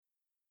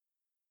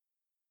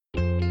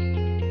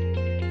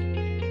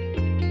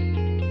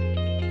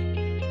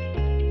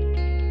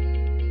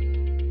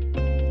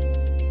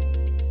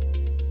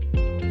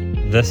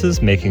This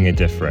is Making a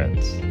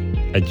Difference,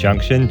 a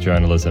Junction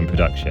journalism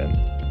production.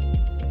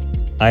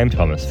 I'm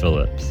Thomas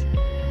Phillips.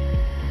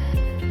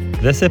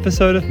 This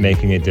episode of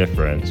Making a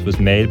Difference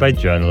was made by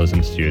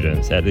journalism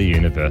students at the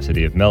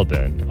University of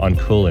Melbourne on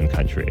Kulin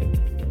Country.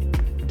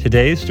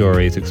 Today's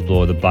stories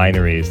explore the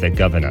binaries that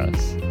govern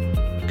us: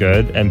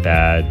 good and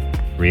bad,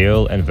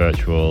 real and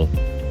virtual,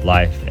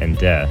 life and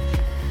death.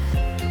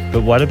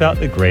 But what about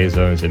the grey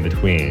zones in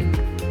between?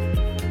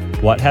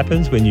 What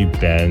happens when you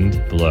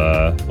bend,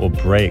 blur, or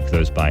break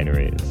those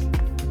binaries?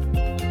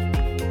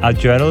 Our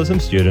journalism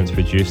students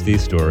produced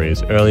these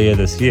stories earlier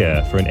this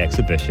year for an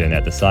exhibition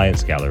at the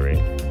Science Gallery.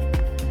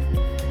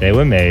 They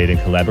were made in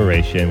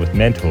collaboration with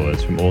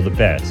mentors from all the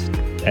best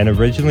and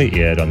originally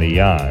aired on The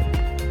Yarn,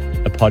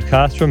 a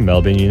podcast from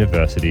Melbourne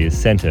University's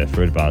Centre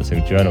for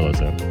Advancing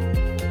Journalism.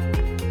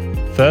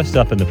 First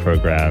up in the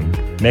program,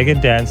 Megan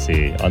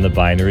Dancy on the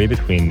binary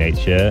between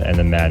nature and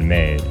the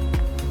man-made.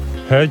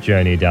 Her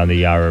journey down the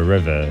Yarra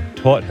River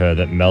taught her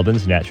that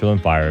Melbourne's natural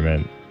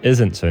environment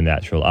isn't so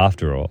natural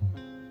after all.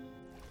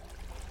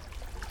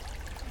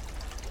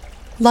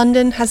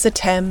 London has the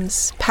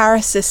Thames,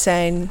 Paris the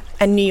Seine,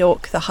 and New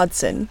York the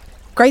Hudson.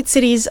 Great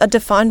cities are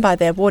defined by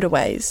their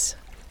waterways.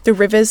 The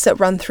rivers that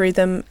run through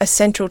them are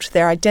central to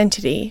their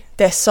identity,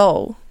 their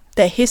soul,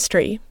 their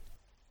history.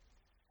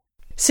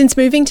 Since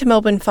moving to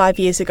Melbourne 5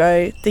 years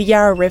ago, the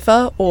Yarra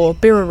River, or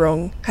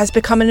Birrarung, has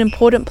become an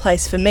important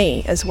place for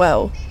me as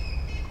well.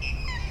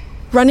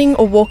 Running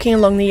or walking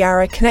along the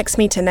Yarra connects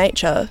me to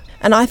nature,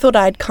 and I thought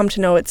I'd come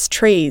to know its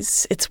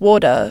trees, its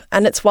water,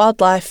 and its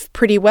wildlife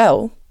pretty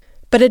well.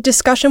 But a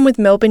discussion with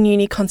Melbourne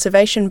Uni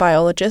conservation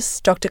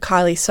biologist Dr.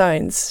 Kylie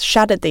Soanes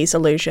shattered these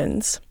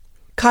illusions.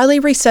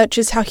 Kylie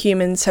researches how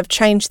humans have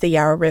changed the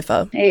Yarra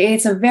River.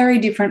 It's a very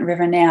different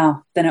river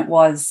now than it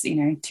was,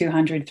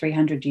 200,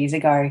 300 years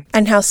ago.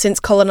 And how since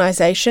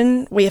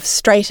colonisation, we have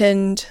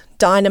straightened,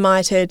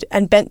 dynamited,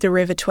 and bent the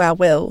river to our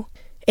will.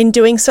 In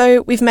doing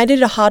so, we've made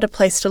it a harder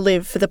place to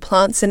live for the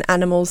plants and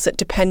animals that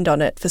depend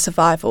on it for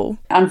survival.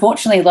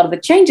 Unfortunately, a lot of the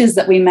changes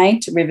that we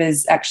made to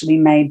rivers actually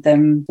made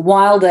them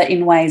wilder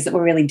in ways that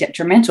were really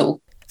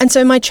detrimental. And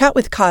so my chat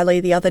with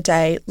Kylie the other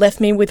day left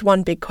me with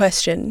one big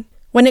question.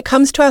 When it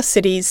comes to our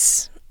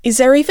cities, is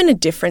there even a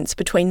difference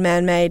between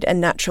man-made and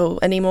natural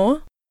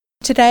anymore?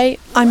 Today,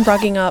 I'm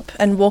rugging up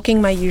and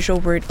walking my usual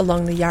route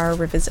along the Yarra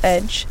River's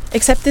edge,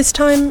 except this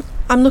time,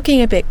 I'm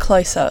looking a bit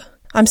closer.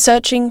 I'm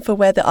searching for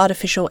where the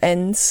artificial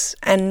ends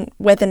and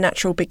where the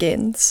natural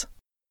begins.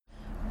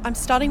 I'm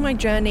starting my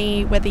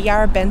journey where the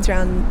Yarra bends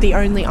around the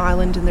only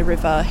island in the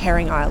river,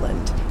 Herring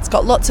Island. It's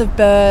got lots of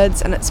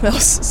birds and it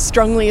smells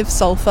strongly of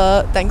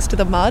sulphur thanks to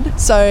the mud,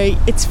 so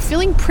it's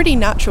feeling pretty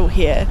natural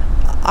here.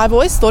 I've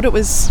always thought it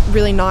was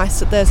really nice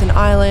that there's an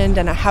island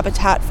and a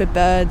habitat for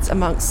birds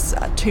amongst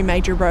two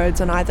major roads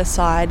on either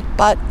side,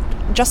 but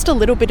just a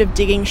little bit of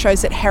digging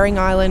shows that Herring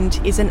Island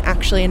isn't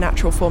actually a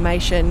natural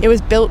formation. It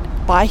was built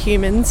by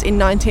humans in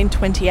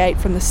 1928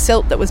 from the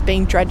silt that was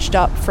being dredged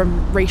up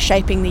from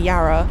reshaping the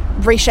Yarra,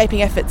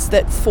 reshaping efforts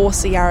that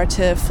force the Yarra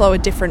to flow a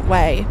different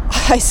way.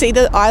 I see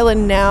the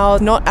island now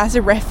not as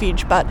a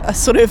refuge, but a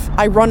sort of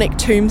ironic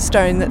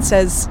tombstone that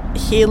says,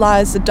 "Here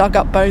lies the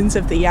dug-up bones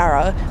of the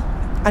Yarra."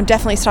 I'm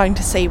definitely starting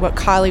to see what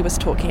Kylie was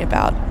talking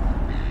about.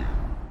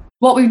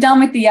 What we've done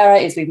with the Yarra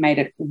is we've made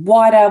it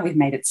wider, we've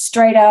made it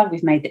straighter,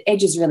 we've made the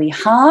edges really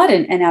hard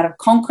and out of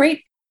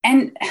concrete.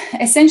 And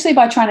essentially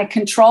by trying to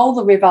control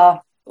the river,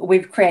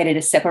 we've created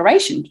a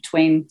separation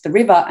between the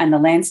river and the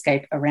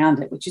landscape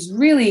around it, which is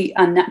really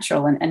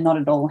unnatural and not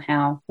at all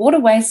how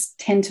waterways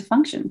tend to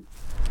function.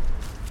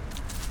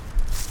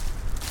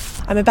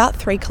 I'm about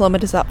 3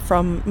 kilometres up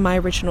from my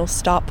original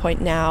start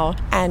point now,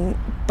 and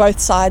both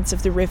sides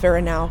of the river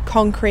are now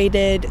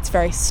concreted. It's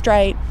very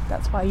straight.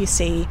 That's why you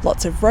see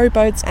lots of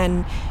rowboats,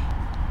 and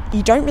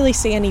you don't really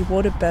see any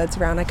water birds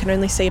around. I can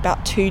only see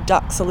about 2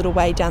 ducks a little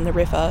way down the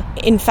river.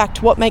 In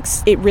fact, what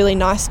makes it really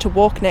nice to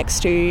walk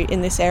next to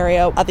in this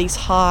area are these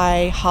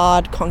high,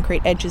 hard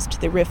concrete edges to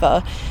the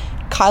river.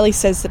 Kylie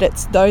says that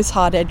it's those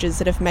hard edges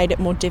that have made it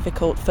more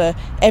difficult for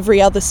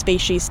every other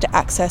species to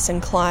access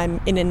and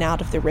climb in and out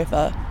of the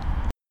river.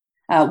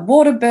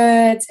 Water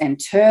birds and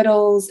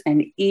turtles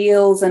and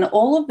eels and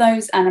all of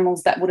those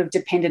animals that would have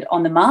depended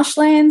on the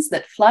marshlands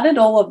that flooded,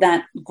 all of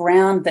that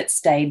ground that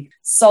stayed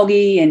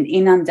soggy and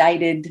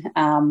inundated,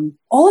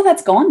 all of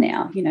that's gone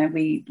now.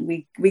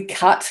 We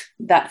cut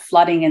that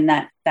flooding and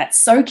that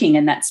soaking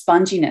and that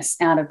sponginess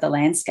out of the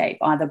landscape,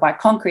 either by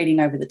concreting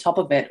over the top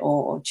of it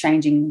or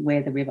changing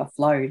where the river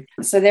flowed.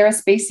 So there are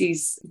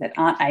species that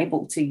aren't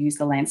able to use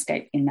the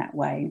landscape in that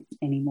way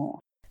anymore.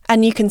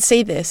 And you can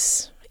see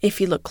this if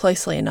you look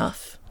closely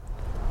enough.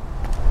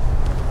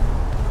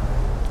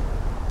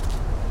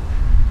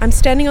 I'm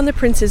standing on the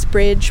Prince's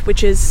Bridge,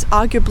 which is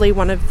arguably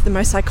one of the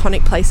most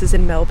iconic places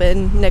in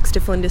Melbourne, next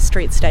to Flinders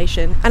Street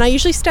Station. And I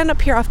usually stand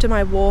up here after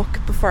my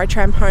walk before I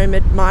tram home,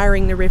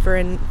 admiring the river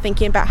and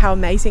thinking about how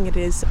amazing it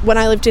is. When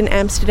I lived in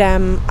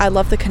Amsterdam, I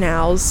love the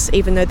canals,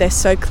 even though they're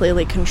so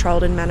clearly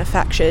controlled and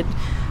manufactured.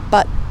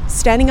 But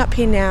standing up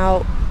here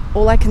now,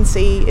 all I can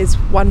see is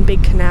one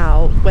big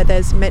canal where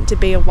there's meant to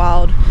be a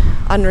wild,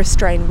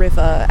 unrestrained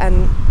river,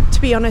 and to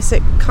be honest,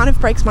 it kind of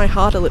breaks my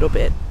heart a little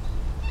bit.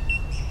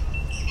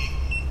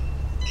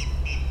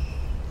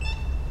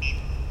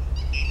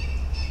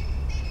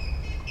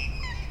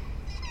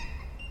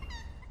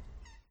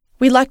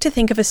 We like to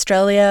think of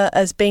Australia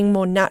as being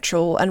more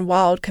natural and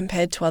wild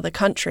compared to other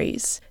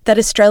countries, that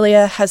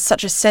Australia has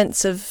such a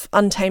sense of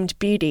untamed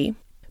beauty.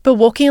 But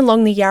walking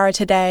along the Yarra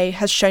today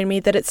has shown me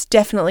that it's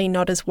definitely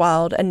not as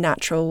wild and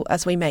natural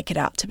as we make it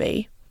out to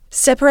be.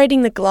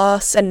 Separating the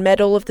glass and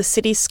metal of the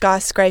city's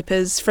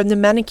skyscrapers from the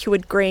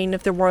manicured green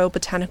of the Royal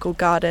Botanical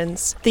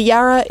Gardens, the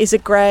Yarra is a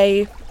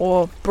grey,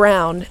 or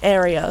brown,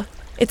 area.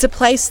 It's a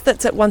place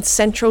that's at once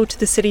central to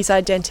the city's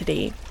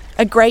identity,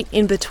 a great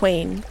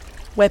in-between,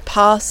 where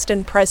past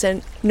and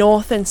present,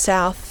 north and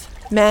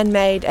south,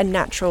 man-made and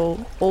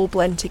natural all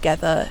blend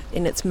together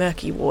in its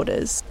murky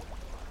waters.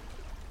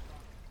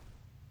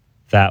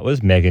 That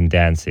was Megan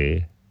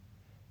Dancy.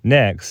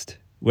 Next,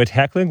 we're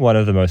tackling one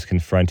of the most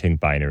confronting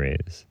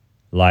binaries,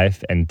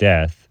 life and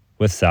death,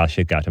 with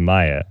Sasha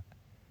Gatamaya.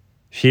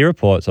 She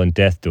reports on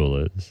death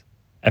doulas,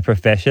 a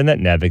profession that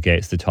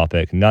navigates the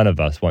topic none of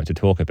us want to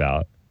talk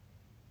about,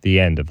 the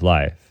end of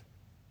life.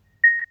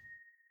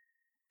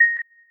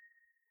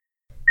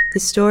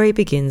 This story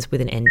begins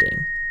with an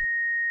ending.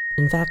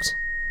 In fact,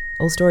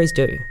 all stories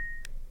do.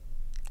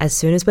 As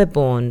soon as we're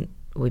born,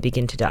 we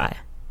begin to die.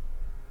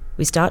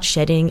 We start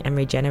shedding and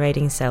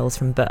regenerating cells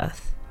from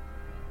birth.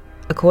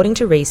 According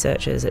to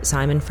researchers at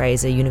Simon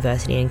Fraser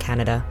University in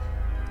Canada,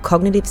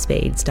 cognitive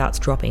speed starts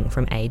dropping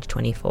from age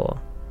 24.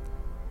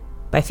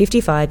 By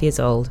 55 years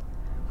old,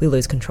 we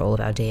lose control of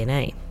our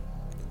DNA.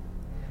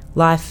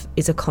 Life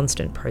is a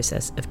constant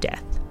process of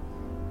death.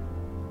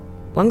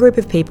 One group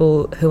of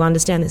people who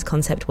understand this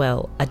concept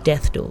well are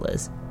death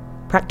doulas,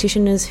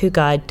 practitioners who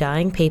guide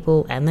dying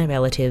people and their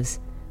relatives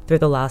through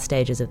the last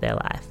stages of their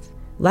life.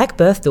 Like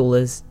birth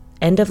doulas,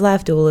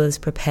 end-of-life doulas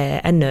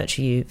prepare and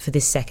nurture you for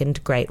this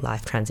second great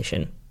life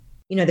transition.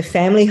 You know, the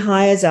family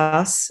hires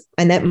us,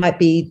 and that might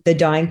be the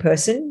dying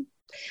person.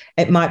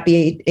 It might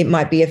be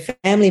a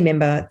family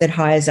member that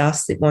hires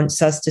us, that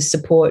wants us to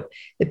support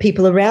the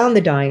people around the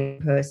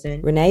dying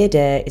person. Renee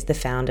Adair is the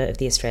founder of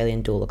the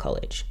Australian Doula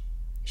College.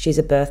 She's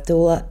a birth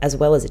doula as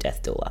well as a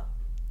death doula.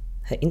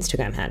 Her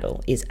Instagram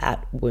handle is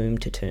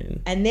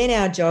 @womb2tomb. And then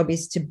our job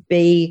is to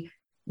be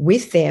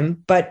with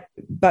them, but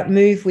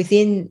move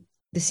within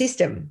the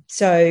system.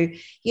 So,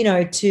 you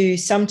know, to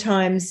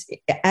sometimes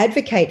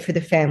advocate for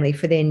the family,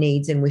 for their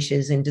needs and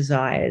wishes and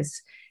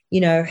desires, you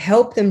know,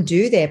 help them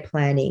do their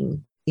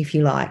planning, if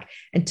you like,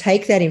 and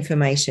take that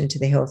information to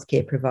the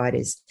healthcare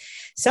providers.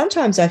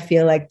 Sometimes I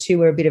feel like too,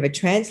 we're a bit of a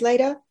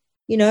translator.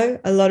 You know,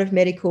 a lot of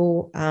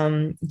medical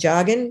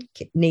jargon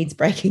needs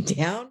breaking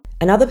down.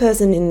 Another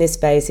person in this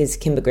space is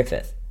Kimber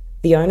Griffith,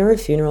 the owner of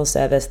funeral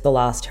service The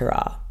Last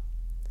Hurrah.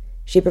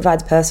 She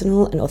provides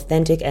personal and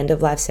authentic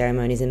end-of-life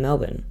ceremonies in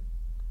Melbourne.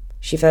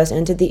 She first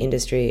entered the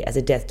industry as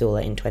a death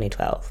doula in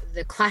 2012.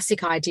 The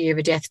classic idea of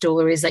a death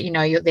doula is that, you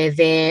know, they're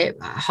there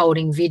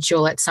holding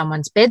vigil at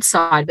someone's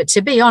bedside. But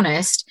to be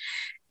honest,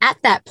 at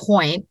that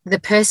point, the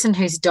person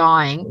who's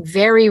dying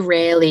very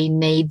rarely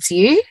needs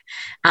you.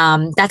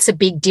 That's a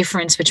big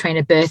difference between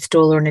a birth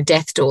doula and a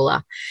death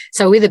doula.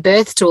 So with a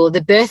birth doula,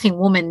 the birthing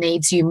woman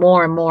needs you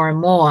more and more and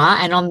more.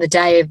 And on the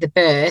day of the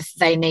birth,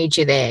 they need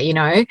you there, you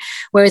know.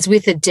 Whereas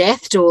with a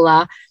death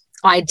doula,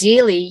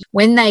 ideally,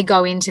 when they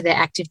go into their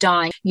active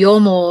dying, you're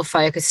more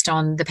focused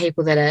on the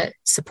people that are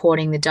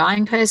supporting the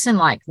dying person,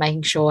 like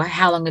making sure,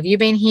 how long have you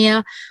been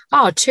here?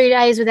 Oh, 2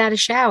 days without a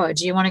shower.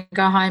 Do you want to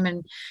go home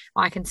and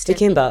I can step To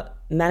Kimber,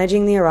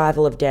 managing the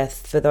arrival of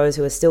death for those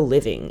who are still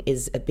living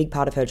is a big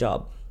part of her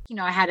job. You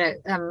know, I had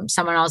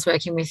someone I was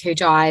working with who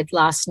died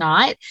last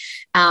night,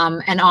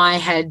 and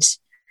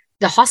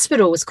the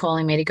hospital was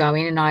calling me to go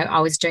in, and I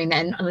was doing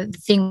that. And the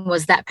thing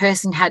was, that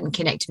person hadn't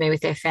connected me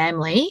with their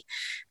family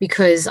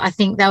because I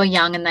think they were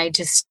young and they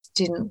just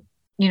didn't,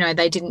 you know,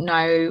 they didn't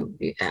know,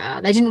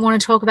 they didn't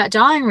want to talk about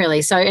dying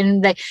really. So,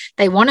 and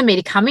they wanted me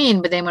to come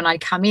in, but then when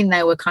I'd come in,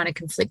 they were kind of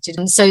conflicted.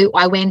 And so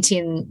I went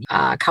in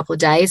a couple of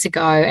days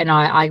ago and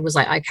I was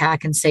like, okay, I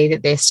can see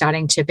that they're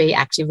starting to be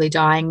actively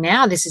dying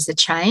now. This is a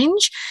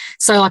change.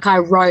 So like I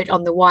wrote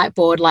on the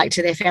whiteboard, like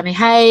to their family,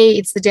 hey,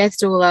 it's the death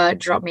doula,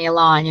 drop me a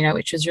line, you know,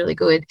 which was really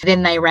good.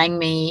 Then they rang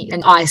me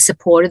and I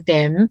supported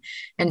them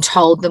and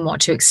told them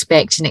what to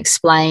expect and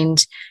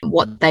explained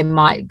what they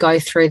might go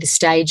through, the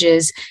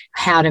stages,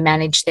 how to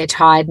manage their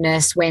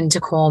tiredness, when to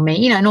call me,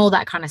 you know, and all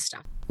that kind of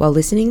stuff. While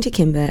listening to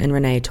Kimber and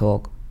Renee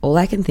talk, all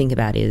I can think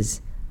about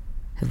is,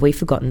 have we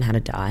forgotten how to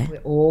die? We're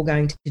all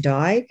going to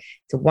die.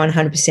 It's a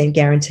 100%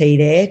 guarantee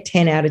there.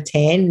 10 out of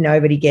 10,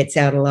 nobody gets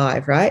out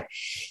alive, right?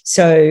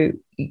 So,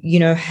 you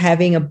know,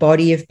 having a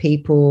body of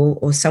people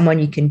or someone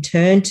you can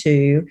turn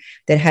to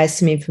that has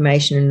some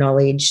information and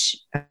knowledge,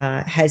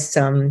 has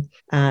some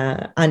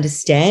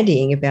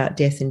understanding about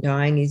death and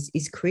dying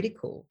is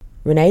critical.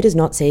 Renee does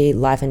not see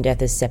life and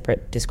death as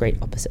separate, discrete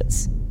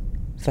opposites.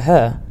 For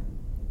her,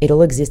 it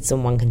all exists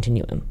on one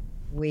continuum.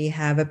 We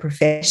have a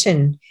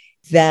profession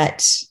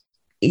that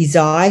is,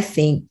 I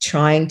think,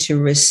 trying to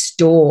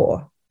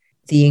restore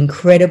the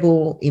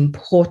incredible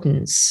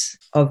importance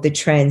of the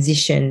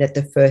transition that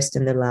the first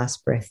and the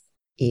last breath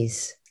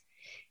is,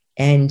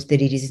 and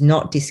that it is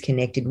not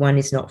disconnected. One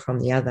is not from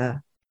the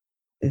other.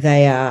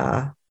 They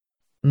are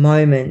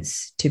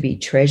moments to be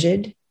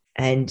treasured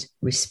and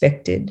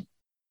respected.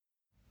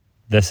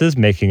 This is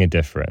Making a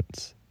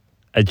Difference,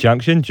 a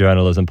Junction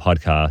journalism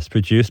podcast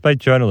produced by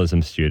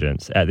journalism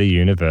students at the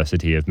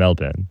University of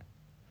Melbourne.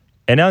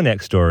 In our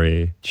next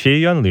story,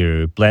 Chi-Yun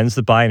Liu blends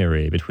the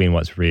binary between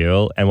what's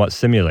real and what's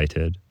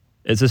simulated.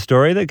 It's a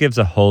story that gives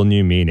a whole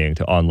new meaning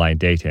to online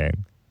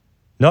dating.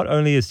 Not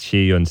only is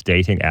Chi-Yun's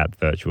dating app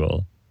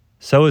virtual,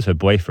 so is her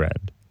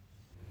boyfriend.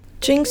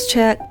 Drinks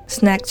check,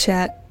 snack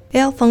check,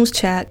 earphones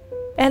check,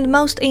 and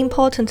most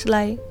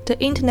importantly, the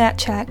internet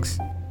checks.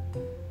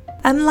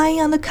 I'm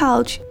lying on the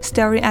couch,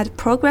 staring at the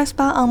progress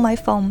bar on my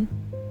phone.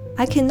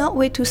 I cannot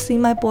wait to see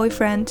my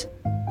boyfriend,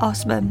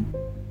 Osman.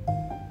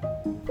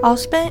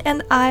 Osman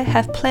and I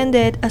have planned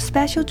a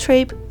special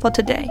trip for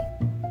today.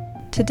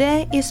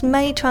 Today is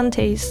May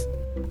 20th,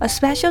 a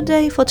special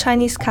day for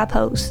Chinese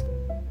couples.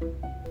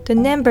 The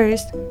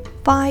numbers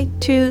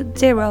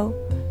 520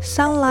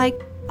 sound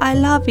like I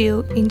love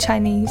you in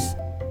Chinese.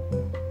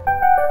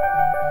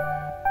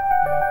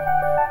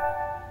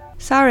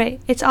 Sorry,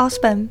 it's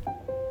Osman.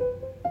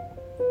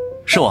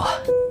 是我。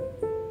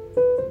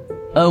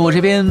我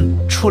这边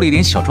出了一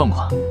点小状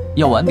况，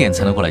要晚点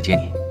才能过来接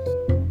你。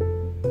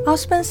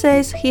Osman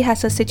says he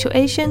has a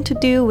situation to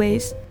deal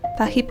with,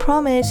 but he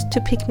promised to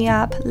pick me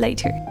up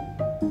later.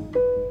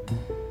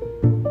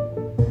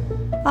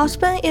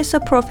 Osman is a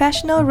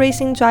professional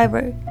racing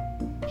driver.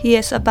 He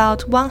is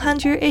about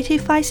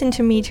 185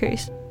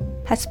 centimeters,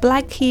 has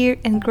black hair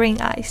and green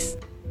eyes.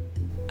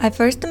 I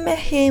first met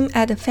him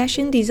at a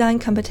fashion design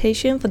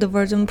competition for the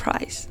Verdun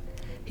Prize.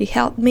 He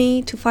helped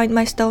me to find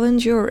my stolen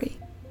jewelry.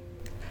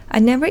 I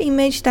never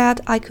imagined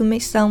that I could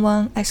meet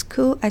someone as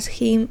cool as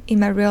him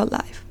in my real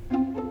life.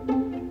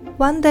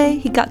 One day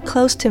he got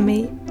close to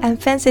me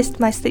and fancied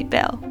my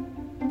seatbelt.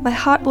 My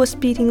heart was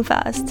beating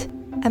fast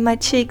and my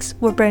cheeks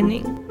were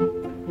burning.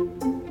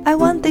 I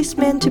want this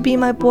man to be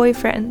my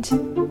boyfriend,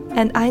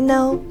 and I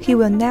know he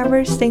will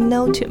never say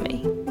no to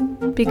me.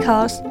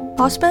 Because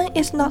Osman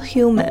is not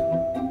human.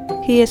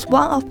 He is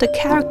one of the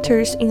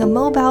characters in a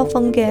mobile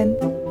phone game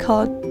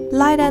called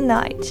Light at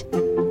Night.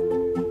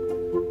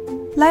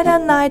 Light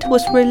at Night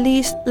was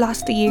released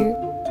last year.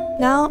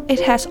 Now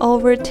it has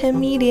over 10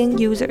 million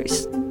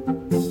users.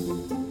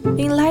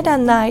 In Light at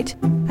Night,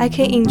 I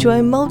can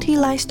enjoy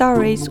multi-line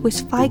stories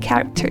with 5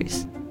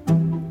 characters.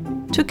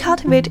 To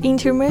cultivate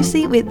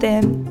intimacy with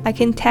them, I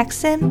can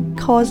text them,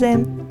 call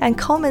them, and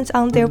comment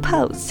on their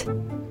posts.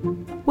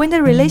 When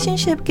the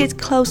relationship gets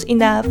close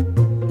enough,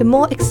 the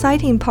more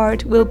exciting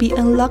part will be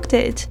unlocked.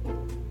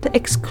 The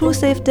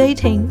exclusive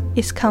dating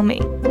is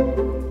coming.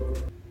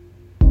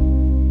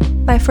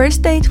 My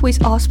first date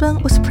with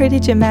Osman was pretty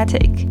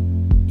dramatic.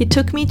 He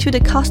took me to the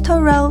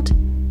coastal road,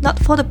 not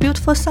for the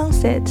beautiful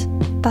sunset,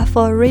 but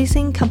for a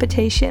racing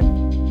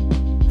competition.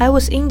 I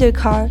was in the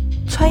car,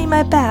 trying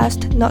my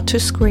best not to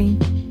scream.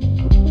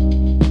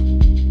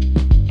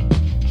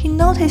 He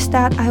noticed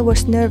that I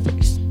was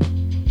nervous.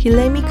 He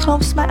let me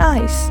close my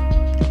eyes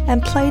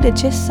and played a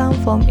jazz song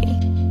for me.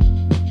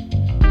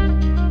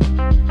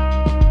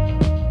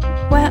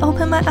 When I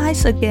opened my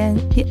eyes again,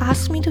 he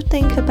asked me to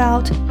think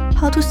about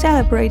how to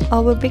celebrate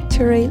our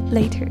victory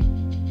later.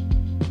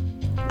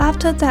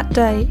 After that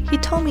day, he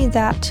told me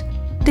that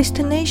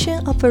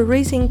destination of a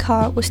racing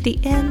car was the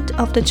end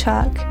of the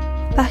track,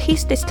 but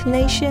his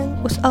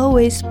destination was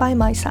always by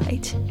my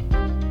side.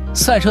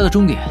 赛车的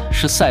终点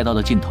是赛道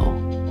的尽头，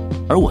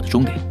而我的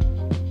终点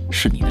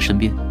是你的身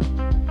边。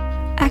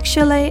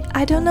Actually,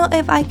 I don't know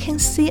if I can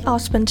see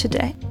Osman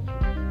today.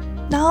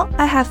 Now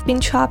I have been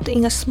trapped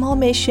in a small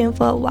mission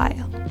for a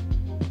while.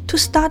 To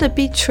start a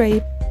big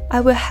trip, I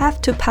will have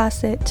to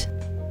pass it.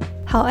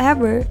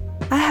 However,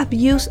 I have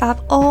used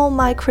up all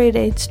my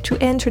credits to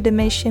enter the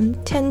mission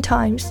 10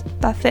 times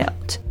but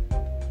failed.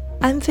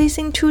 I'm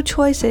facing 2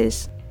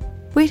 choices: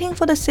 waiting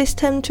for the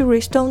system to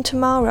restore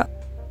tomorrow,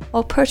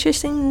 or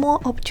purchasing more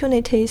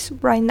opportunities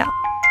right now.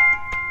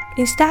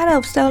 Instead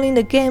of selling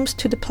the games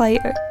to the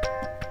player,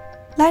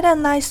 Light at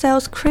Night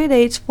sells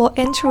credits for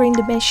entering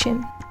the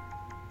mission.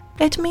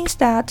 It means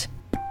that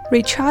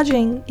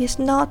recharging is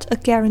not a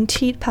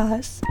guaranteed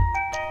pass.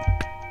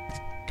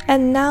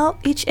 And now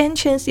each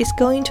entrance is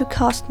going to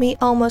cost me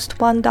almost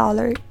 $1.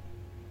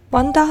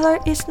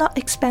 $1 is not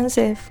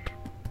expensive.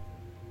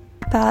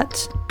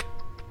 But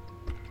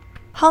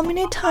how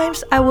many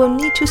times I will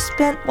need to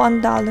spend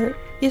 $1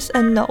 is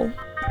a no.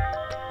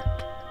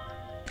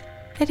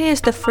 It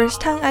is the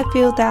first time I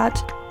feel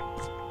that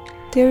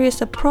there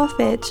is a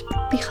profit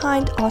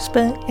behind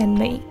Osman and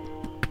me.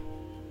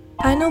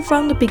 I know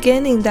from the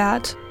beginning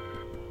that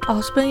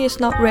Osman is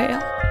not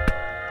real.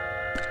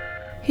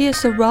 He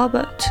is a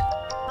robot,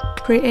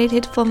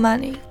 created for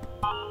money.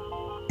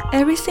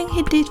 Everything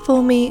he did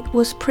for me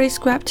was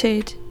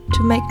prescripted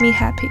to make me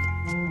happy.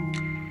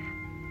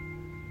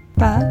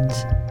 But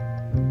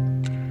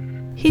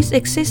His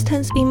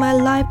existence in my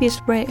life is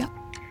real.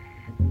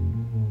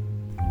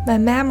 My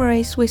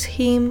memories with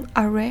him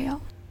are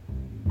real.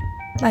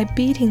 My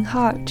beating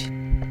heart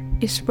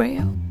is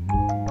real.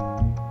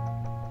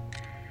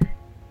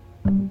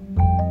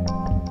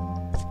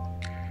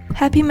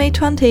 Happy May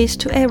 20th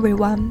to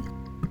everyone.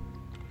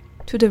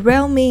 To the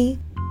real me,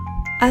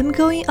 I'm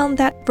going on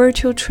that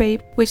virtual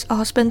trip with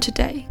Osborne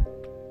today.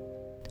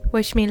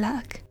 Wish me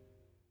luck.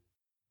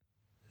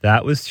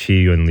 That was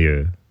Chi-Yun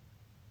Liu.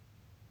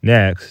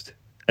 Next,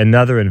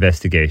 another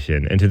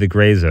investigation into the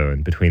grey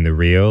zone between the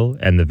real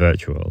and the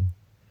virtual.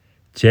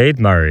 Jade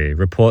Murray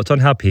reports on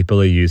how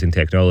people are using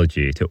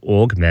technology to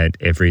augment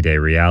everyday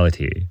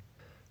reality,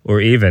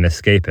 or even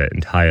escape it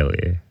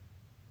entirely.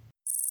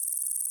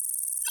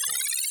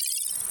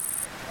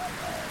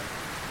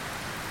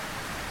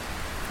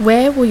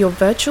 Where will your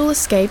virtual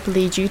escape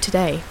lead you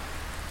today?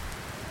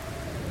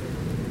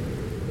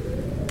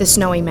 The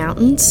snowy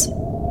mountains?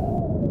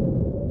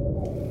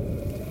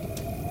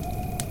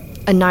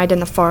 A night in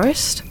the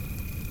forest?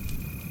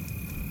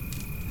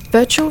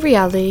 Virtual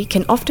reality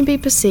can often be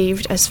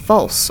perceived as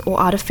false or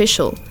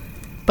artificial,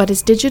 but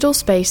as digital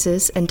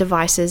spaces and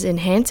devices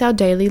enhance our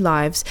daily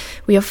lives,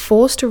 we are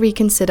forced to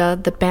reconsider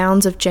the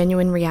bounds of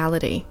genuine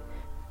reality.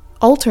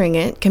 Altering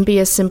it can be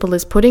as simple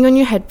as putting on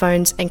your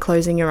headphones and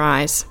closing your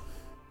eyes.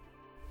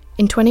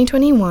 In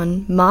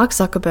 2021, Mark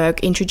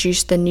Zuckerberg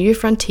introduced the new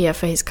frontier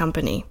for his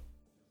company.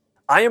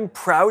 I am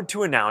proud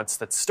to announce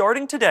that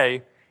starting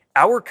today,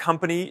 our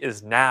company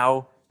is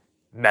now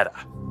Meta.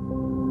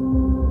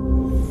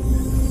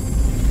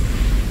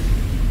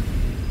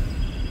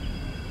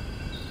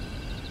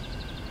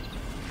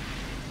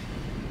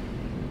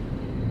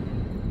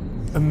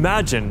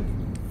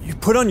 Imagine you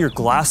put on your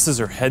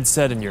glasses or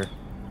headset and you're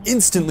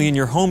instantly in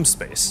your home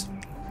space.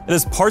 It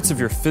has parts of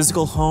your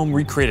physical home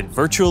recreated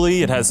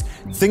virtually, it has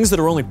things that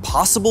are only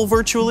possible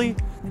virtually,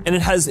 and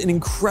it has an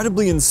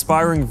incredibly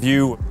inspiring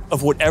view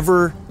of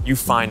whatever you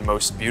find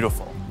most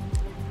beautiful.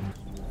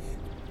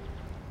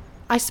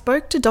 I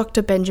spoke to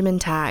Dr. Benjamin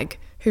Tagg,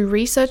 who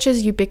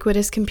researches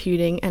ubiquitous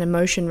computing and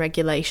emotion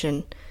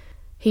regulation.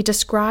 He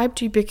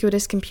described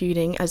ubiquitous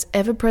computing as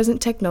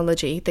ever-present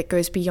technology that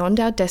goes beyond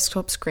our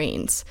desktop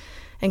screens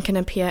and can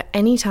appear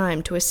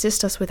anytime to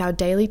assist us with our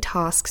daily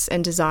tasks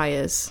and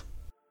desires.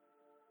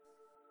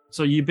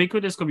 So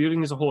ubiquitous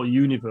computing is a whole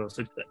universe.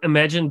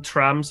 Imagine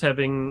trams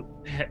having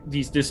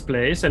these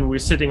displays and we're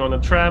sitting on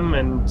a tram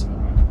and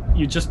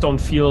you just don't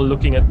feel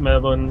looking at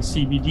Melbourne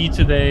CBD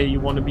today.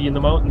 You want to be in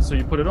the mountains, so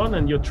you put it on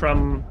and your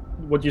tram,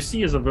 what you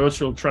see is a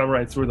virtual tram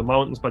ride through the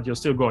mountains, but you're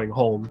still going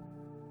home.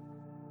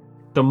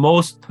 The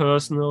most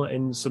personal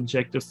and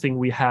subjective thing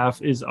we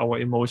have is our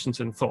emotions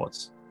and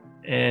thoughts.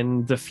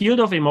 And the field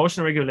of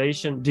emotion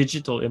regulation,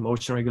 digital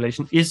emotion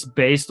regulation, is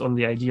based on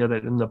the idea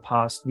that in the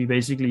past we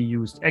basically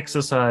used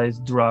exercise,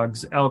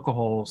 drugs,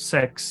 alcohol,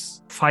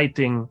 sex,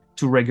 fighting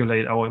to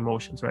regulate our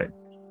emotions, right?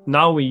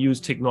 Now we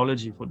use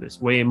technology for this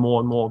way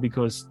more and more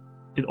because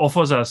it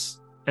offers us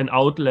an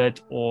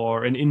outlet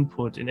or an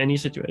input in any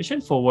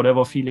situation for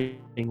whatever feeling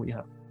we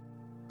have.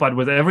 But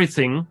with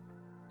everything,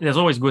 there's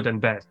always good and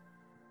bad.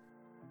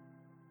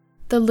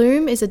 The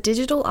Loom is a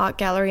digital art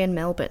gallery in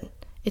Melbourne.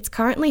 It's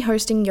currently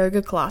hosting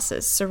yoga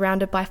classes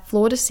surrounded by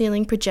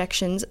floor-to-ceiling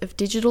projections of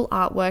digital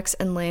artworks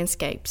and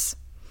landscapes.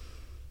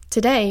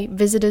 Today,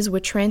 visitors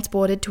were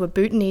transported to a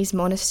Bhutanese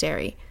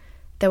monastery.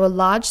 There were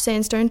large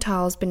sandstone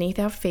tiles beneath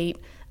our feet,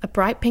 a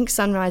bright pink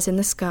sunrise in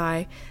the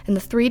sky, and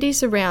the 3D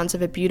surrounds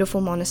of a beautiful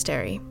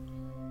monastery.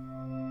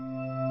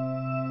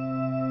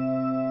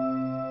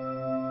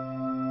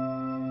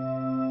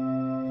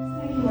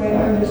 Make your way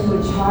over to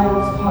a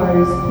child's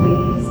pose,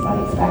 please.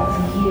 Buttocks back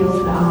to heels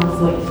and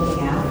arms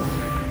lengthening out.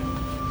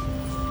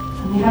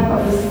 And we have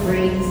got the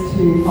screens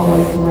to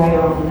follow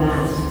Soraya on the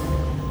mat.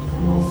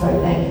 And also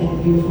thanking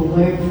the beautiful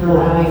Loom for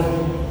allowing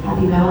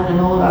Happy Melon and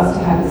all of us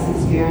to have this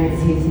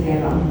experience here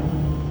together.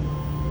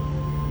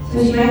 So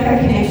as you make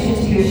that connection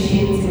to your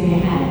shins and your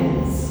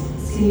hands,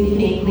 see if you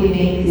can equally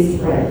meet this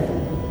breath.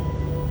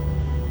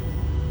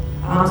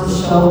 Arms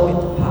are shoulder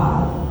width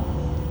apart.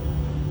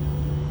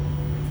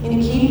 You're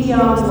going to keep the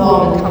arms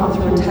long and come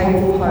through a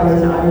table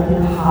pose and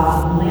open the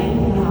heart and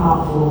lengthen the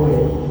heart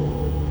forward.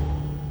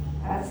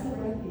 That's the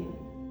breath in.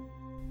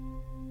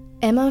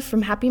 Emma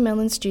from Happy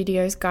Melon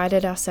Studios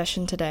guided our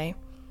session today.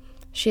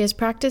 She has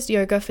practiced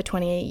yoga for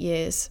 28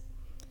 years.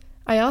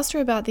 I asked her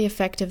about the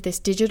effect of this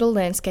digital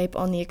landscape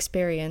on the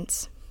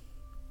experience.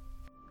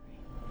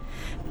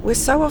 We're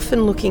so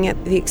often looking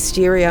at the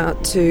exterior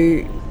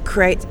to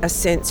create a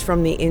sense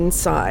from the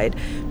inside,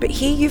 but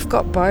here you've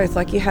got both.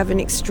 Like, you have an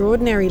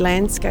extraordinary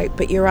landscape,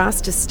 but you're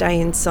asked to stay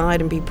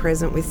inside and be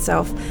present with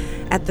self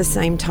at the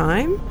same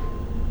time.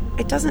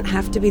 It doesn't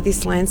have to be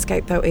this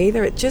landscape though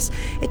either. It just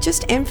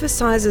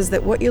emphasises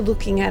that what you're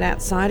looking at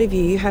outside of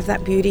you, you have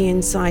that beauty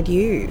inside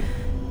you.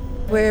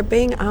 We're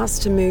being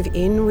asked to move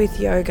in with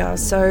yoga,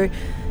 so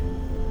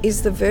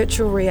is the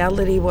virtual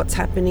reality what's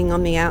happening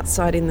on the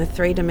outside in the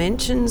 3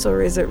 dimensions,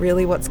 or is it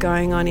really what's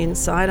going on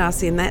inside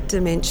us in that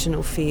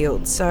dimensional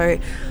field? So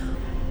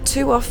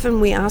too often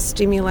we are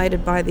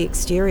stimulated by the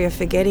exterior,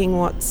 forgetting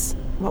what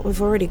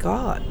we've already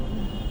got.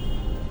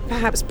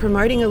 Perhaps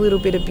promoting a little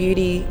bit of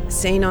beauty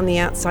seen on the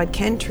outside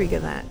can trigger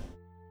that.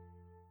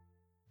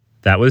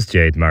 That was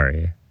Jade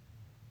Murray.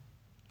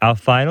 Our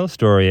final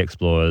story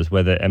explores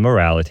whether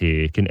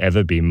immorality can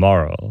ever be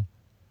moral.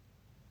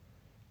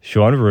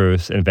 Sean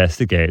Roos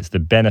investigates the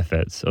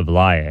benefits of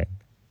lying.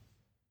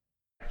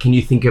 Can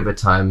you think of a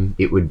time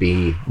it would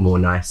be more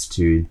nice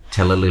to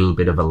tell a little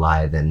bit of a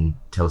lie than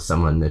tell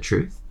someone the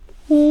truth?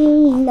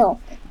 No.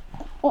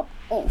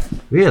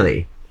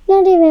 Really?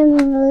 Not even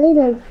a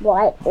little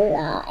white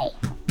lie.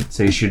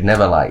 So you should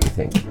never lie, you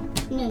think?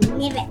 No,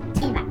 never,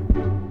 ever.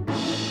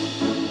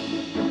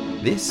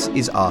 This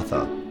is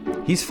Arthur.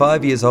 He's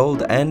 5 years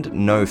old and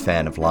no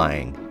fan of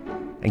lying.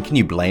 And can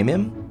you blame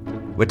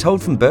him? We're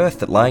told from birth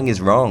that lying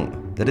is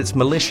wrong, that it's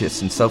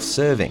malicious and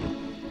self-serving,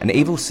 an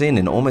evil sin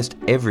in almost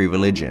every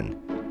religion.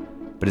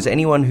 But as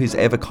anyone who's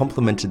ever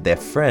complimented their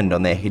friend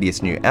on their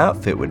hideous new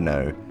outfit would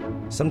know,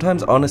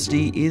 sometimes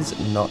honesty is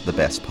not the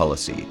best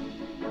policy.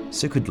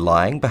 So could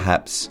lying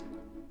perhaps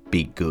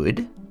be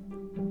good?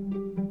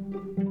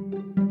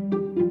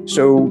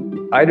 So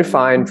I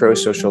define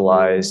pro-social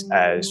lies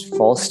as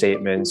false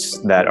statements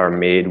that are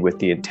made with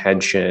the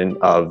intention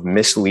of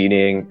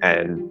misleading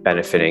and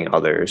benefiting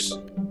others.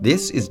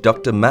 This is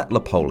Dr. Matt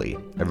Lopoli,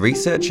 a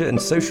researcher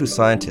and social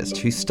scientist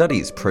who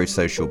studies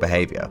pro-social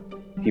behaviour.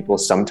 People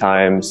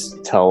sometimes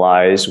tell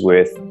lies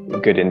with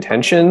good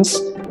intentions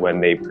when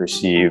they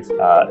perceive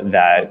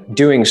that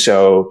doing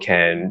so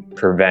can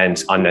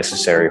prevent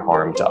unnecessary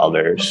harm to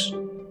others.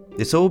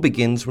 This all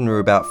begins when we're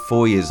about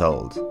 4 years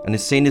old and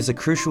is seen as a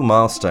crucial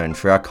milestone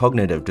for our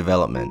cognitive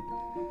development.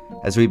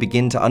 As we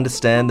begin to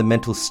understand the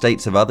mental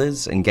states of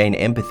others and gain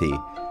empathy,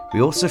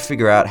 we also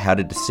figure out how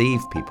to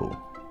deceive people,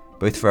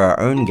 both for our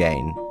own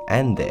gain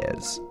and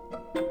theirs.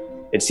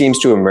 It seems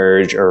to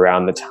emerge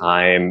around the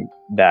time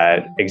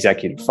that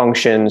executive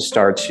functions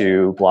start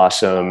to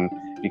blossom,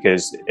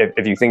 because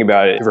if you think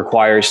about it, it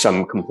requires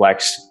some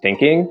complex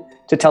thinking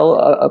to tell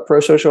a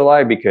pro-social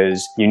lie,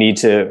 because you need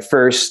to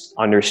first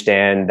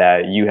understand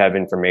that you have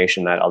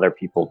information that other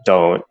people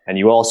don't. And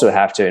you also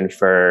have to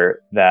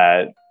infer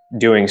that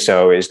doing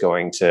so is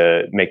going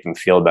to make them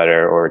feel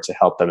better or to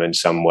help them in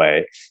some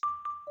way.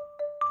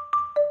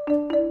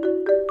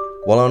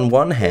 While on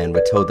one hand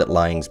we're told that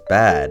lying's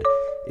bad,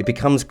 it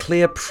becomes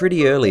clear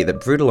pretty early that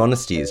brutal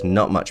honesty is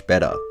not much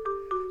better.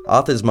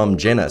 Arthur's mum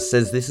Jenna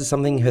says this is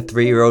something her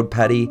 3-year-old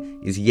Paddy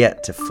is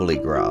yet to fully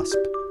grasp.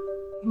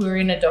 We were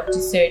in a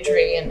doctor's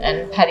surgery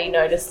and Paddy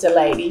noticed a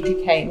lady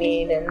who came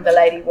in, and the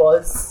lady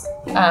was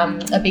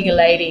a bigger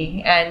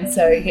lady, and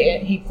so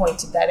he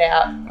pointed that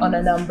out on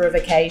a number of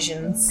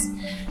occasions.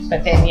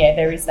 But then,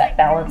 there is that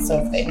balance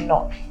of them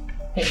not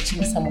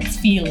hurting someone's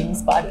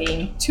feelings by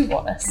being too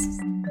honest.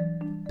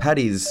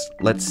 Paddy's,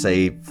 let's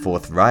say,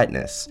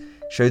 forthrightness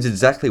shows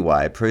exactly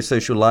why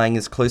pro-social lying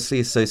is closely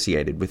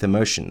associated with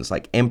emotions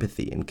like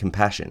empathy and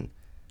compassion.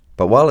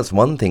 But while it's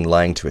one thing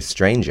lying to a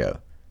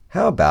stranger,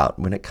 how about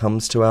when it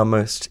comes to our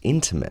most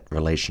intimate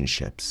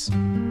relationships?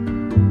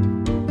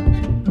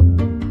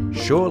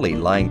 Surely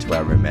lying to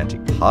our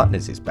romantic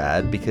partners is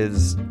bad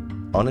because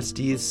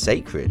honesty is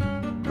sacred,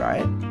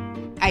 right?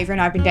 Ava and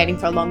I have been dating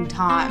for a long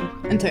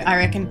time, and so I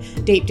reckon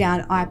deep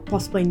down I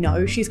possibly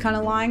know she's kind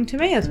of lying to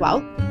me as well,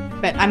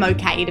 but I'm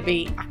okay to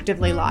be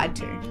actively lied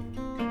to.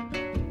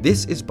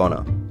 This is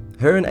Bonner.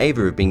 Her and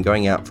Ava have been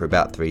going out for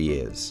about 3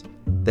 years.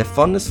 Their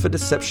fondness for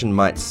deception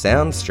might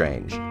sound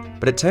strange,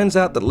 but it turns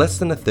out that less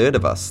than a third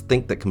of us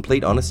think that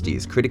complete honesty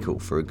is critical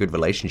for a good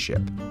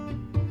relationship.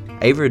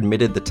 Ava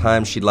admitted the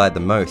time she lied the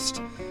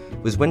most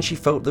was when she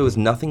felt there was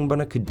nothing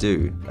Bonner could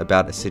do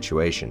about a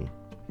situation.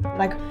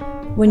 Like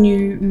when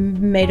you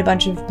made a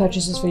bunch of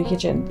purchases for your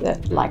kitchen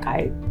that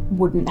I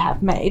wouldn't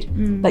have made,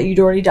 that you'd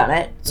already done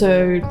it,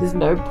 so there's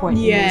no point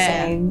in me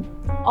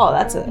saying, oh,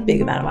 that's a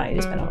big amount of money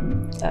to spend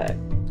on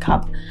a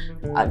cup.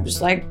 I'm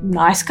just like,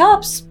 nice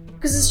cups,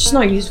 because it's just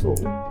not useful.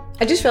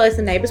 I just realised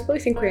the neighbours probably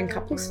think we're in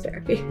couples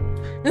therapy.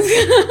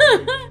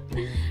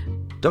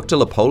 Dr.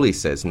 Lopoli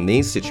says in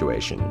these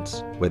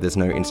situations, where there's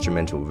no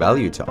instrumental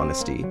value to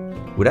honesty,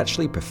 would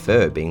actually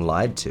prefer being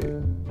lied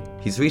to.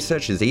 His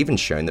research has even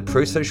shown that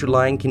pro-social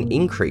lying can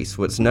increase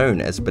what's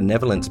known as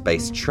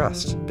benevolence-based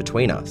trust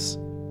between us.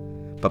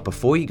 But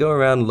before you go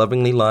around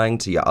lovingly lying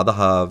to your other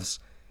halves,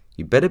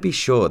 you better be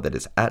sure that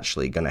it's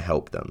actually going to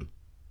help them.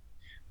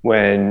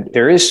 When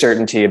there is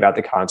certainty about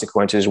the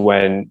consequences,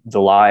 when the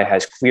lie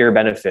has clear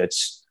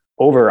benefits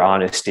over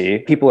honesty,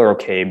 people are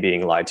okay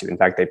being lied to. In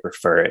fact, they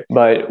prefer it.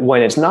 But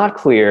when it's not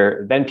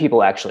clear, then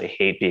people actually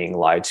hate being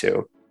lied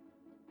to.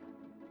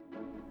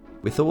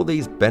 With all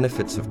these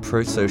benefits of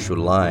pro-social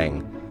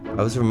lying,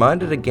 I was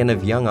reminded again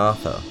of young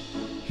Arthur.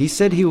 He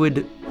said he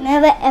would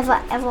never,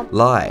 ever, ever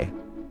lie.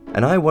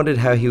 And I wondered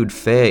how he would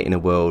fare in a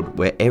world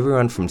where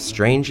everyone from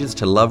strangers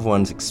to loved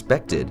ones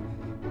expected,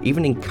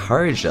 even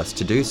encouraged us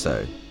to do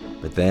so.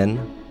 But then,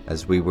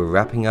 as we were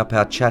wrapping up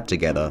our chat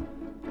together,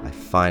 I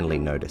finally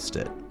noticed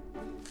it.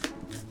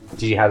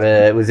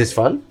 Was this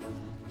fun?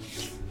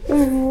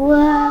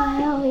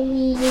 Wow,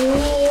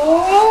 yeah.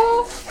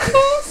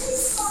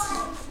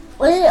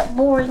 that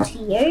boring to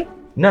you?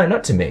 No,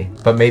 not to me,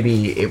 but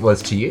maybe it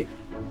was to you.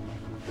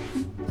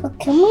 But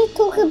can we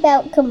talk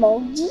about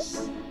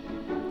emojis?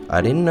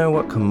 I didn't know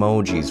what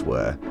emojis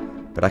were,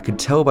 but I could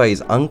tell by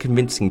his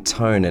unconvincing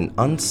tone and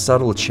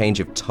unsubtle change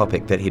of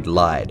topic that he'd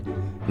lied,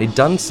 and he'd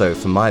done so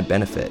for my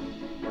benefit.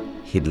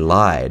 He'd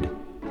lied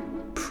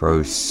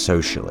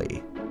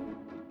pro-socially.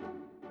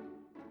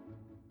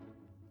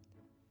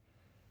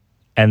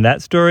 And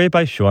that story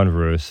by Sean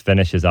Roos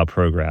finishes our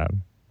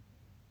program.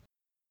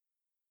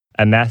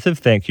 A massive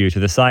thank you to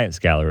the Science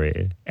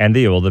Gallery and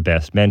the All the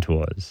Best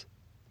mentors,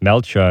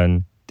 Mel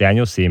Chun,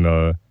 Daniel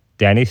Simo,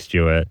 Danny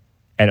Stewart,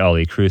 and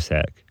Ollie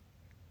Krusek.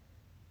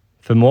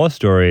 For more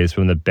stories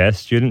from the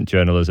best student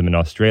journalism in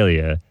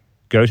Australia,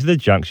 go to the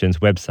Junction's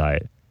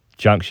website,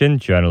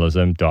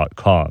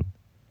 junctionjournalism.com.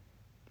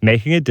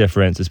 Making a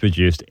Difference is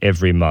produced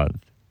every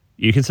month.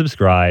 You can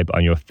subscribe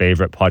on your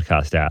favourite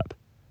podcast app.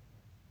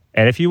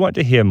 And if you want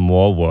to hear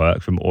more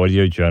work from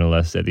audio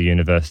journalists at the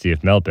University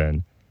of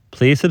Melbourne,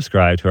 please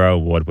subscribe to our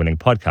award-winning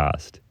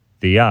podcast,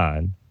 The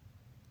Yarn.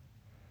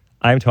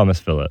 I'm Thomas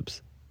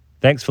Phillips.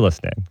 Thanks for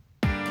listening.